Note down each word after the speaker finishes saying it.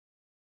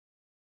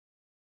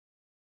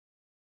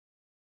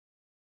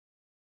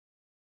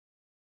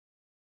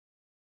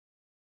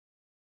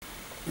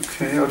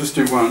Okay, I'll just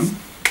do one.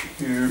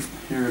 Here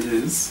it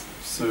is.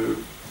 So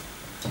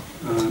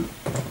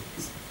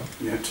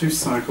you have 2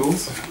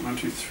 cycles, 1,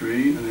 2,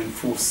 3, and then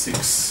 4,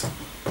 6.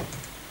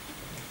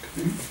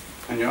 Okay.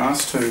 And you're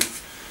asked to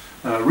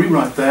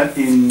rewrite that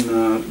in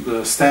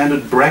the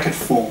standard bracket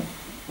form,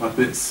 like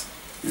this,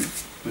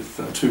 with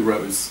 2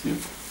 rows.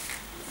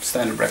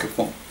 Standard bracket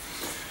form.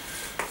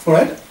 All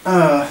right.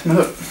 Now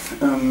look,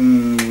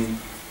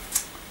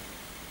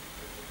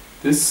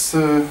 this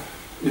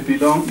it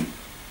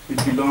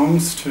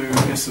belongs to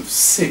S of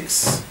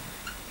 6.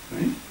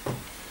 Right?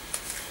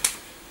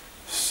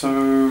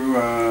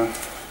 So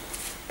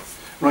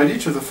write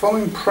each of the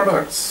following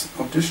products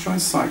of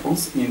disjoint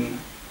cycles in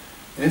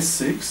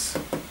S6,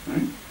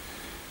 right?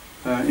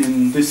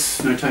 In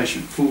this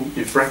notation, full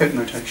bracket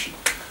notation.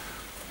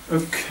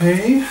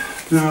 Okay,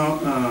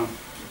 now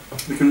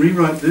we can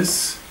rewrite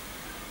this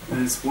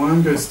as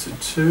 1 goes to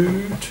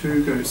 2,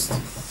 2 goes to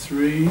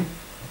 3,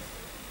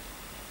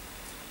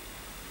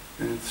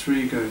 and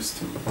 3 goes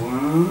to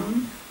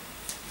 1.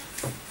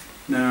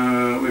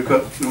 Now we're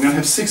going to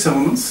have 6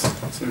 elements,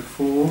 so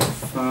 4,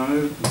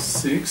 5, and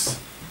 6,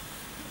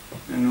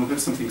 and we'll have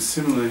something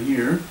similar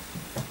here.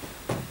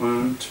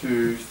 1,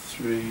 2,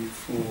 3,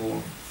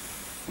 4,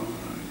 5,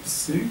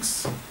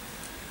 6.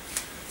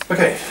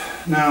 Okay,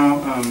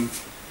 now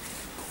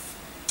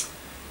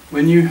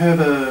when you have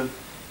a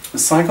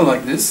cycle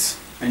like this,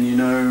 and you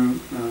know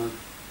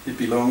it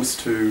belongs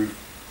to,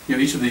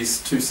 each of these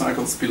 2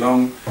 cycles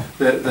belong,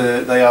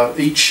 they are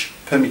each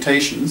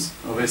permutations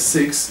of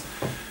S6.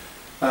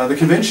 The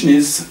convention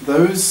is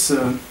those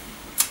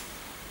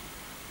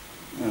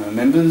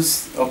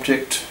members,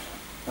 object,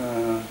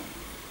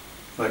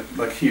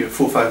 like here,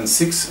 4, 5, and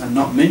 6 are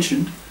not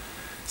mentioned.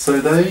 So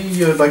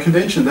they, by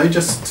convention, they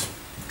just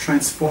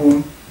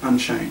transform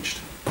unchanged.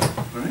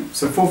 Right?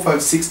 So 4,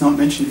 5, 6 not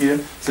mentioned here,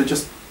 so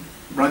just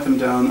write them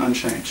down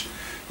unchanged.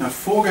 Now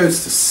 4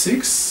 goes to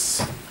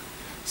 6,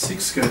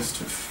 6 goes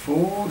to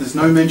 4, there's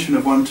no mention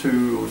of 1,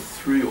 2, or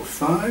 3, or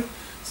 5,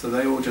 so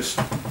they all just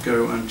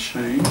go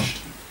unchanged.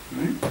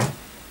 Right?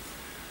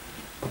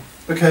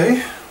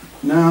 Okay,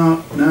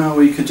 now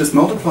we can just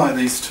multiply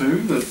these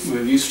 2 that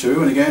we're used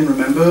to, and again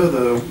remember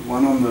the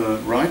one on the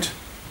right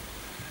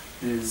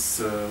is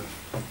the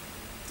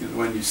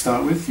one you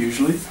start with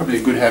usually, probably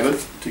a good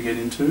habit to get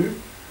into.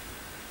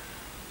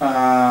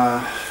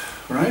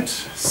 Right,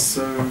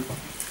 so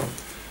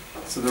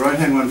the right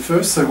hand one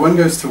first, so 1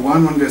 goes to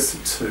 1, 1 goes to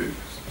 2,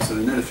 so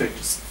the net effect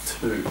is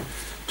 2.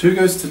 2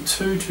 goes to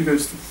 2, 2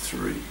 goes to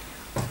 3.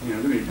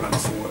 Let me run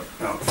this all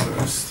out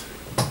first.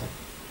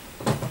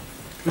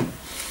 Okay.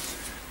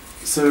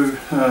 So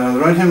the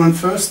right hand one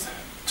first,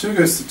 2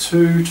 goes to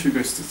 2, 2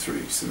 goes to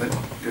 3, so that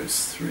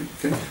goes 3.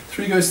 Okay.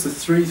 3 goes to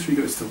 3, 3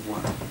 goes to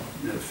 1,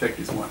 net effect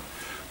is 1.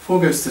 4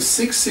 goes to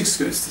 6, 6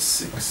 goes to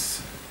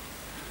 6.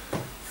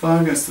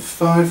 5 goes to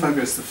 5, 5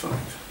 goes to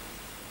 5.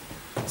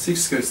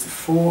 6 goes to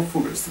 4,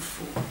 4 goes to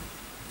 4.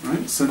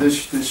 Right? So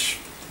there's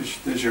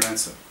your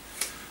answer.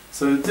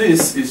 So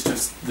this is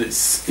just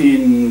this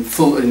in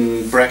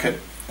bracket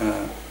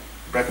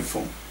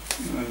form.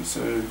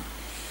 So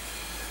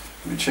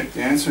let me check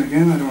the answer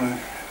again. I don't want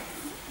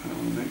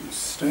to make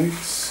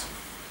mistakes.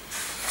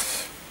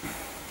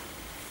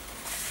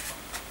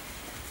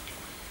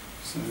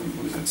 So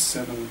what is that?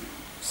 7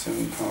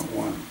 part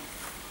 1.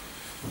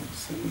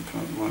 7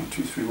 part 1,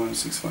 2, 3, 1,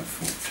 6, 5,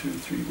 4, 2,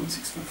 3, 1,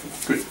 6, 5,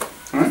 4. Good.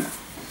 All right.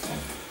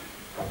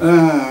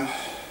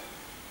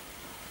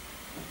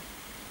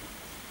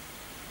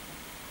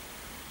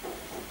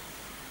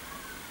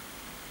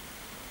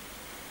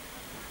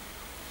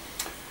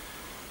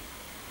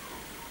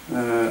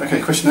 Okay,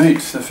 question 8,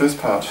 the first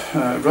part.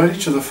 Write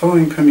each of the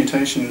following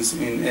permutations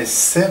in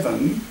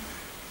S7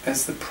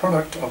 as the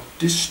product of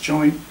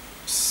disjoint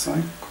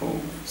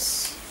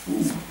cycles.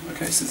 Ooh,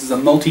 okay, so this is a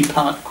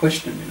multi-part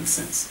question in a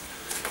sense.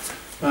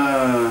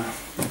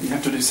 You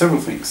have to do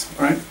several things,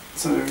 right?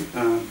 So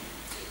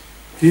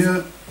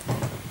here,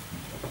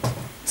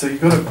 so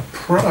you've got a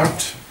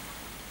product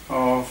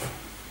of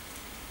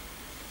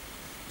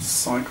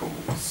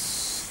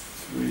cycles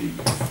 3,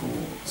 4,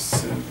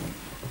 7,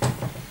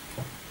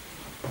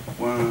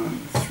 1,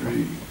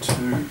 3,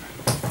 2.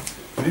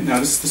 Okay, now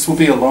this will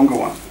be a longer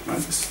one, right?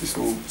 This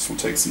will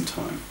take some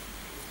time.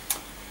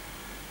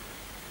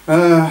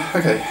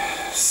 Okay,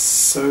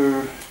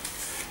 so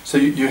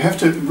you have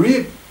to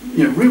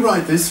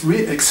rewrite this,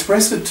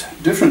 express it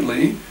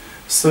differently,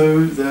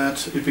 so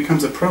that it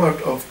becomes a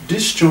product of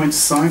disjoint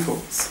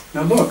cycles.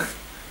 Now look,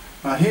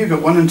 here you've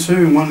got 1 and 2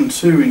 and 1 and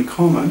 2 in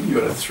common.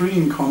 You've got a 3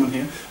 in common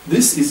here.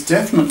 This is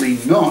definitely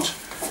not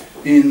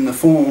in the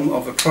form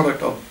of a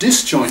product of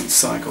disjoint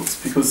cycles,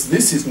 because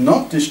this is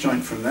not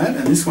disjoint from that,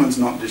 and this one's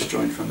not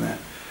disjoint from that.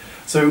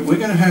 So we're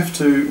going to have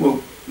to,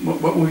 well,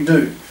 what will we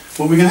do?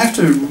 Well, we're going to have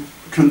to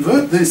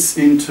convert this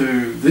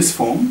into this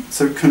form,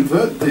 so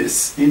convert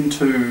this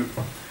into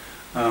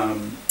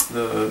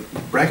the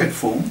bracket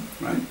form,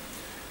 right?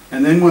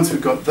 And then once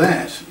we've got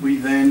that, we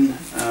then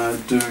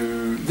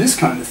do this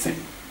kind of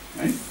thing,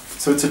 right?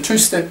 So it's a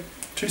two-step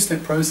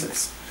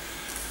process.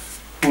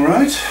 All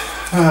right.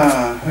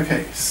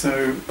 Okay,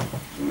 so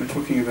we're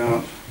talking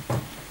about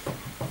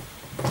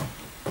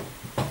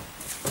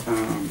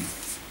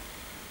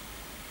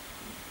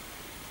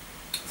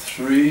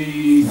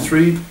three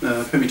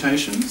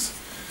permutations.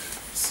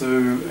 So,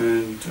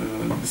 and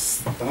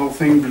the whole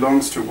thing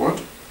belongs to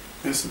what?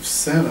 S of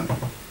 7.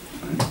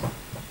 Right?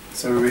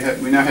 So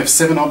we now have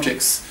 7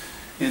 objects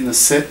in the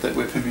set that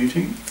we're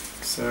permuting.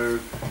 So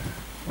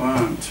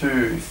 1,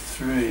 2,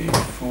 3,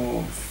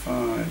 4,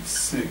 5,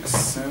 6,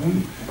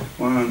 7.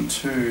 1,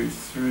 2,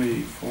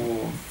 3,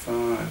 4,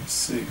 5,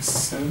 6,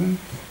 7.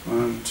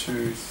 1,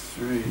 2,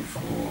 3,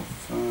 4,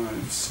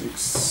 5,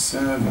 6,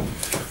 7.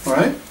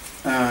 Alright,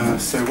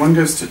 so 1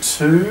 goes to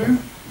 2,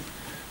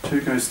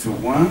 2 goes to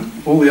 1.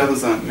 All the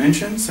others aren't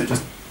mentioned, so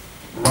just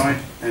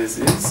write as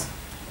is.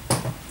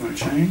 No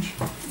change.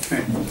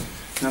 Okay.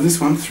 Now this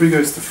one, 3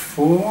 goes to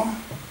 4.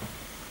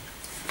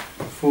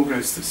 4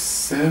 goes to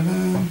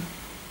 7.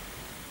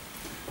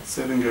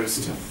 7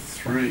 goes to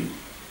 3.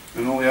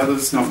 And all the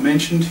others not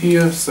mentioned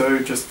here, so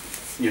just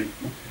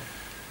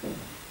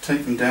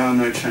take them down,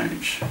 no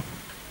change.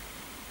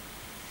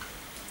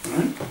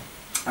 Alright.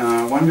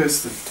 1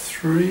 goes to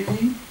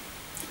 3.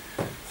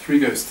 3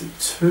 goes to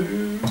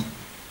 2.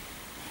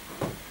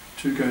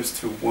 2 goes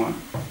to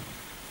 1.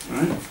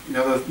 Alright.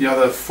 The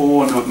other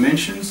 4 not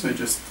mentioned, so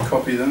just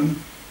copy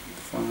them.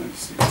 5,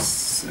 6,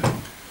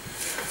 7.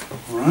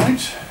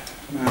 Alright.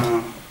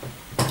 Now,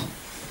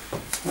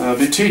 a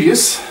bit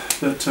tedious,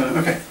 but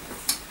okay.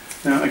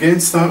 Now again,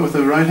 start with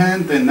the right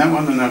hand, then that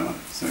one and that one.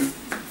 So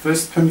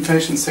first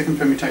permutation, second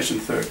permutation,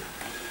 third.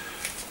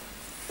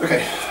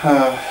 Okay,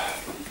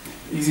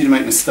 easy to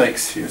make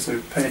mistakes here,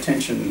 so pay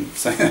attention,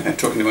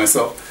 talking to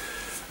myself.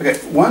 Okay,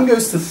 1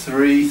 goes to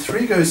 3,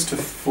 3 goes to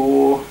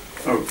 4.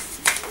 Oh,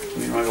 let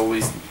me write all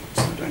these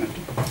so I don't have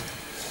to.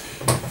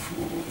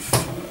 4,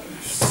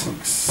 5,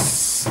 6,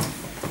 7.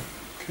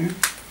 Okay.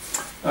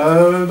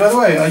 By the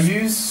way, I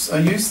use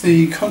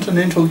the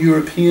continental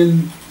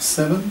European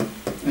 7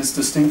 as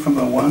distinct from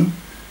the 1.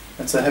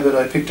 That's a habit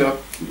I picked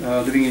up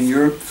living in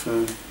Europe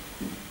for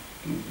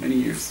many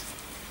years.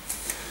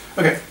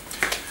 Okay,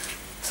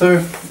 so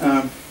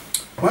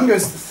 1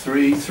 goes to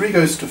 3, 3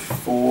 goes to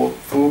 4,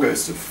 4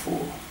 goes to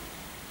 4.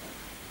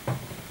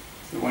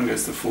 So 1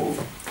 goes to 4.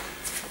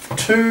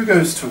 2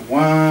 goes to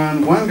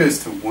 1, 1 goes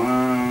to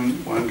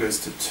 1, 1 goes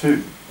to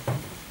 2.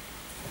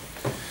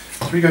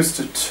 3 goes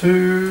to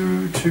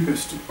 2, 2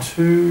 goes to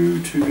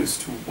 2, 2 goes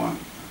to 1.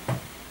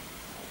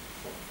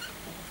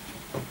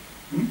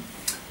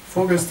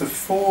 4 goes to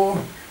 4,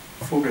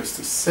 4 goes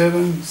to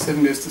 7,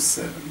 7 goes to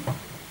 7.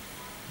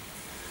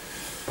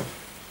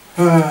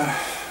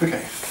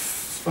 Okay,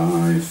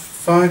 5,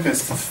 5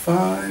 goes to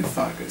 5,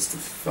 5 goes to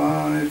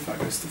 5, 5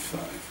 goes to 5.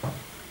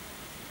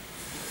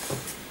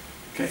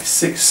 Okay,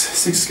 6,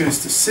 6 goes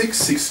to 6,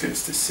 6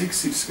 goes to 6,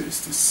 6 goes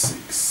to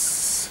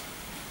 6.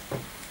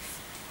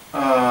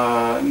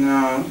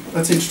 Now,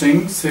 that's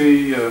interesting.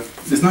 See,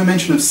 there's no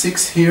mention of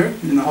 6 here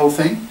in the whole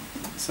thing.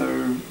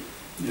 So,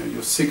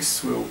 your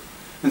 6 will,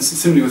 and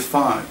similarly with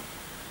 5.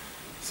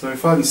 So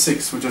 5 and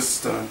 6 will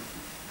just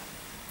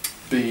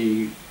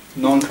be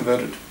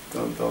non-converted.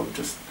 They'll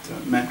just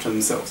map to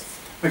themselves.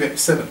 Okay,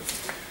 7.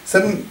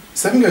 7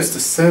 goes to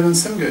 7,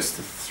 7 goes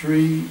to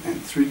 3,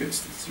 and 3 goes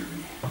to 3.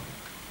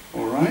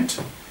 Alright.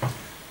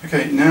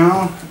 Okay,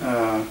 now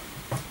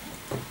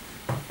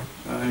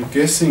I'm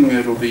guessing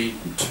it'll be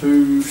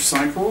 2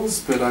 cycles,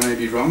 but I may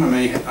be wrong. I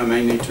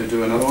may need to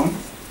do another one.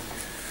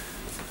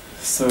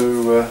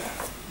 So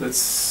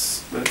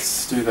let's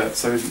do that.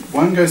 So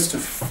 1 goes to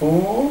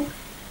 4.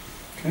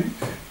 Okay,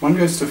 1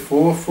 goes to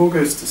 4. 4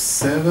 goes to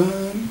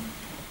 7.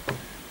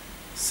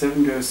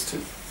 7 goes to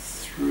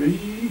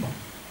 3.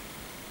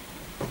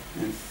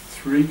 And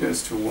 3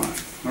 goes to 1.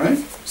 All right.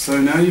 So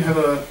now you have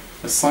a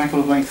cycle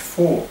of length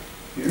 4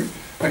 here.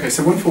 Okay.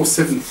 So 1, 4,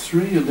 7,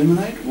 3.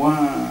 Eliminate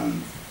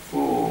 1.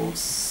 4,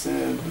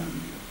 7,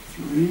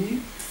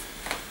 3,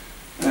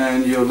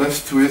 and you're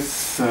left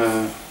with,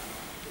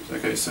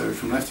 okay, so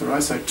from left to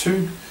right, so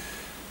 2,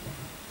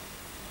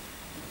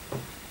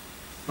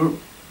 oh,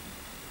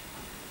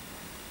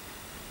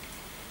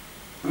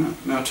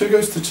 now 2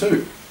 goes to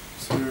 2,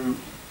 so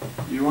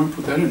you won't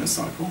put that in a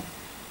cycle,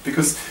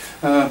 because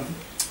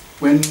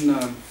when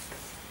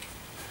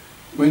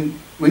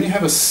you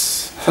have a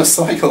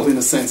cycle in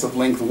a sense of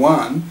length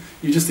 1,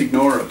 you just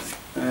ignore it,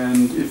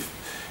 and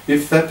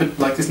if that,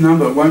 like this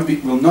number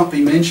will not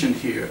be mentioned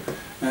here,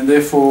 and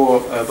therefore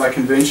by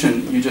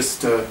convention you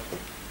just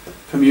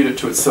permute it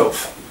to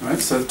itself. Right?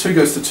 So 2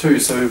 goes to 2,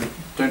 so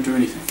don't do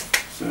anything.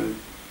 So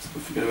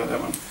forget about that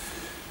one.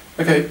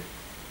 Okay.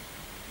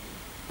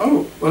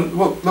 Oh,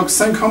 well, look,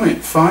 same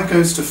comment. 5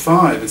 goes to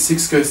 5 and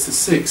 6 goes to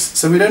 6.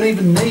 So we don't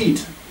even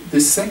need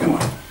this second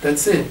one.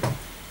 That's it.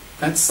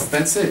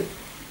 That's it.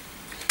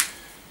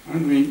 All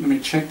right, let me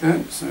check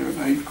that. So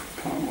 8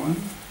 part 1.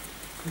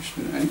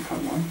 Question 8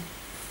 part 1.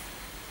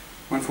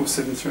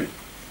 1473,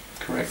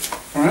 correct.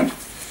 All right.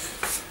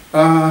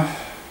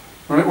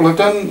 All right. Well, I've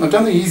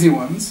done the easy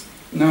ones.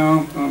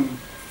 Now,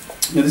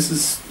 this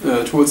is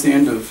towards the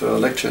end of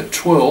lecture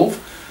 12.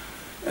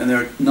 and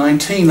there are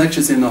 19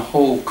 lectures in the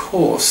whole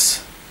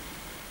course.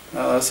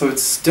 So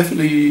it's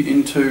definitely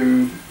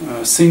into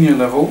senior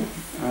level,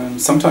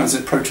 and sometimes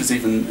it approaches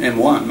even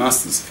M1,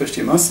 Masters, first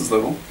year Masters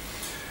level.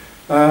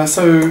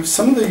 So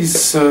some of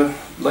these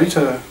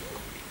later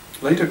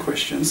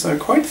questions are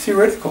quite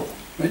theoretical.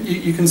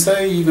 You can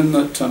say even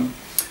that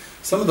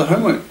some of the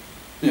homework,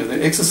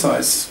 the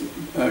exercise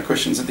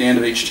questions at the end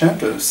of each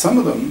chapter, some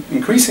of them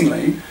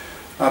increasingly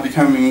are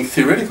becoming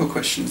theoretical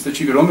questions that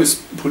you could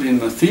almost put in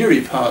the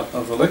theory part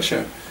of the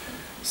lecture.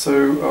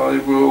 So I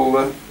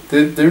will,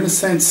 they're in a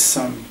sense,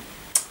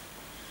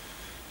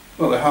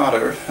 well, they're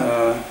harder,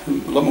 a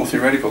lot more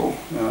theoretical,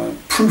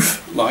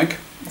 proof-like.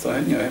 So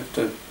you have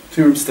the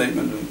theorem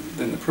statement and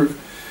then the proof.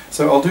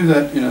 So I'll do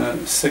that in a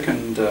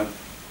second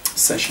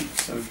session.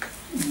 So,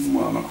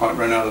 well, I'm not quite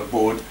run out of the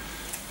board,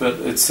 but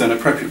it's an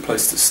appropriate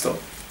place to stop.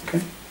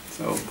 Okay,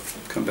 so I'll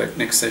come back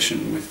next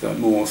session with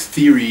more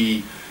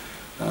theorem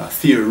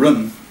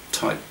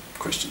type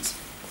questions.